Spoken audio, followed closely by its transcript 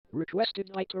Requested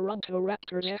by Toronto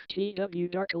Raptors FTW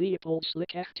Dark Leopold Slick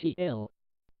FTL.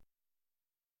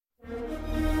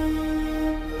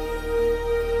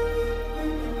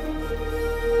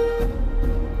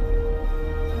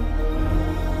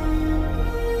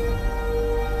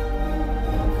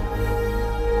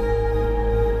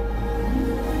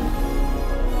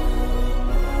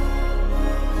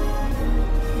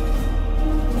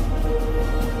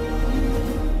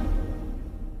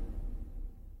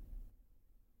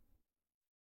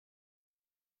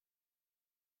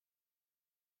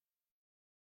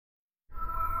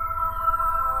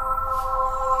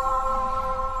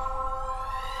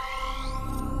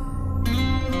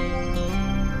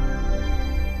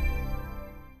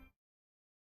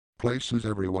 Places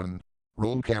everyone.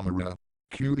 Roll camera.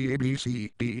 Cue the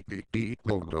ABCDDD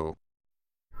logo.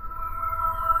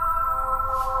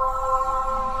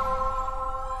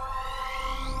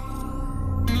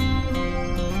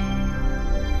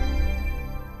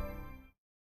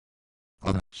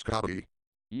 Scotty.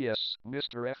 Yes,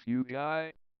 Mr. FU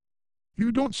guy.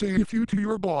 You don't say if you to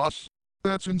your boss.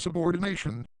 That's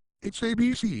insubordination. It's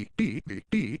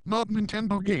ABCDDD, not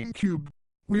Nintendo GameCube.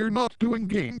 We're not doing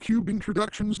GameCube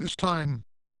introductions this time.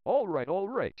 All right.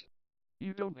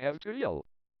 You don't have to yell.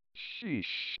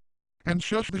 Sheesh. And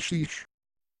shush the sheesh.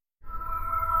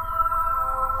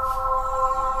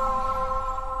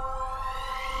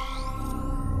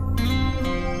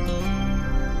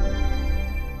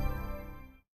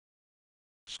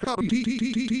 Scotty.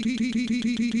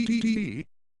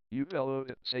 You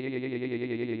bellowed, say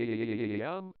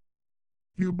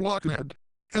You blockhead.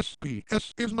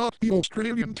 SBS is not the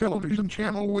Australian television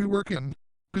channel we work in.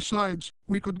 Besides,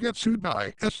 we could get sued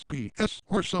by SBS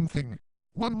or something.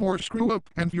 One more screw up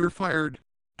and you're fired.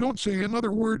 Don't say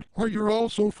another word or you're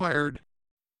also fired.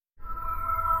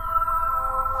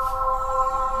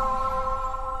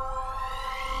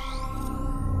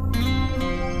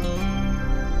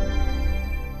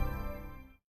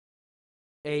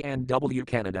 A&W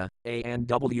Canada,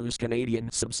 A&W's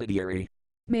Canadian subsidiary.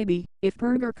 Maybe, if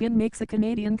Burger King makes a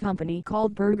Canadian company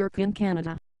called Burger King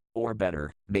Canada. Or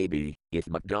better, maybe, if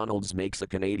McDonald's makes a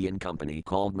Canadian company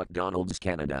called McDonald's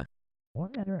Canada. Or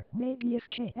better, maybe if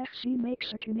KFC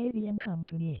makes a Canadian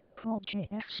company called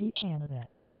KFC Canada.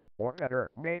 Or better,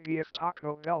 maybe if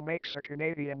Taco Bell makes a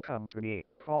Canadian company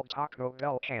called Taco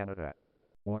Bell Canada.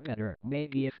 Or better,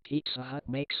 maybe if Pizza Hut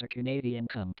makes a Canadian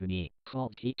company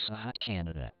called Pizza Hut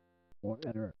Canada. Or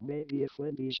better, maybe if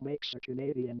Wendy's makes a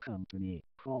Canadian company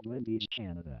called Wendy's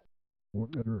Canada. Or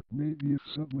better, maybe if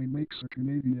Subway makes a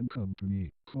Canadian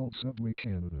company called Subway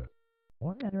Canada.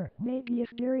 Or better, maybe if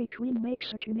Dairy Queen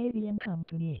makes a Canadian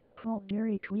company called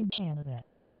Dairy Queen Canada.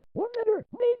 Or better,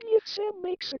 maybe if Sam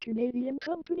makes a Canadian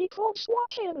company called SWA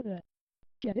Canada.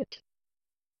 Get it?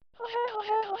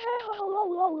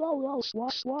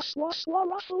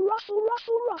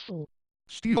 Ruffle.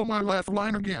 Steal my laugh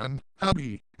line again,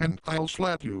 Abby, and I'll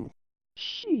slap you.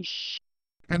 Sheesh.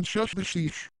 And shush the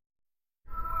sheesh.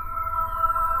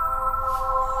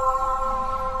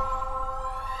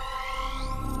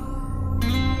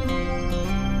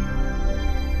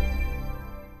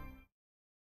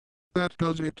 That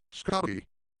does it, Scotty.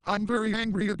 I'm very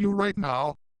angry at you right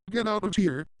now. Get out of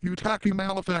here, you tacky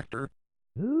malefactor.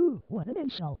 Ooh, what an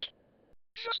insult.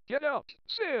 Just get out,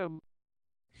 Sam.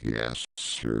 Yes,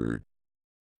 sir.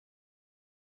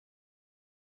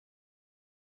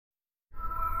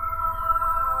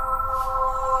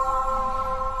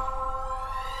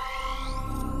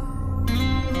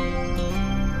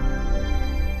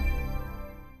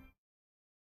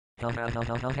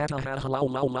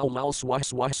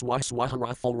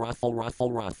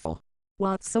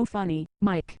 What's so funny,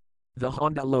 Mike? The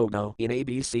Honda logo in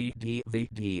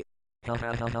ABCDVD.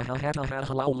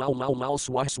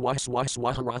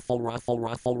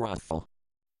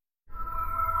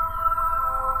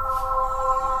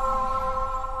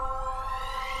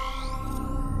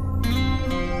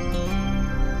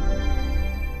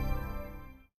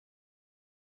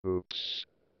 Oops.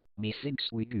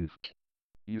 Methinks we goofed.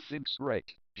 You think's right,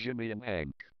 Jimmy and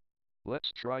Hank.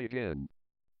 Let's try again.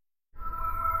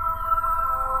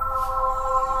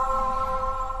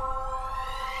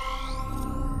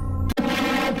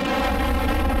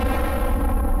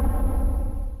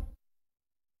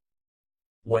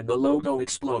 When the logo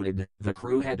exploded, the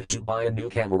crew had to buy a new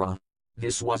camera.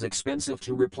 This was expensive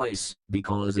to replace,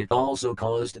 because it also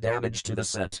caused damage to the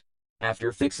set.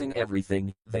 After fixing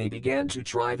everything, they began to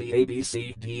try the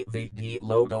ABCDVD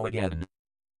logo again.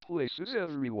 Places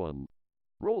everyone.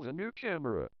 Roll the new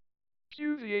camera.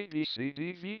 Cue the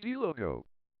ABCDVD logo.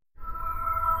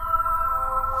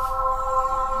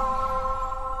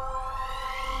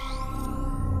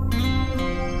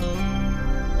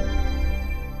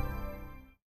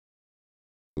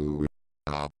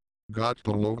 Got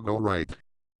the logo right.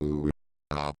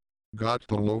 Got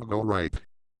the logo right.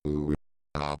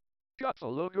 Got the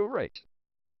logo right.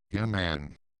 Yeah,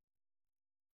 man.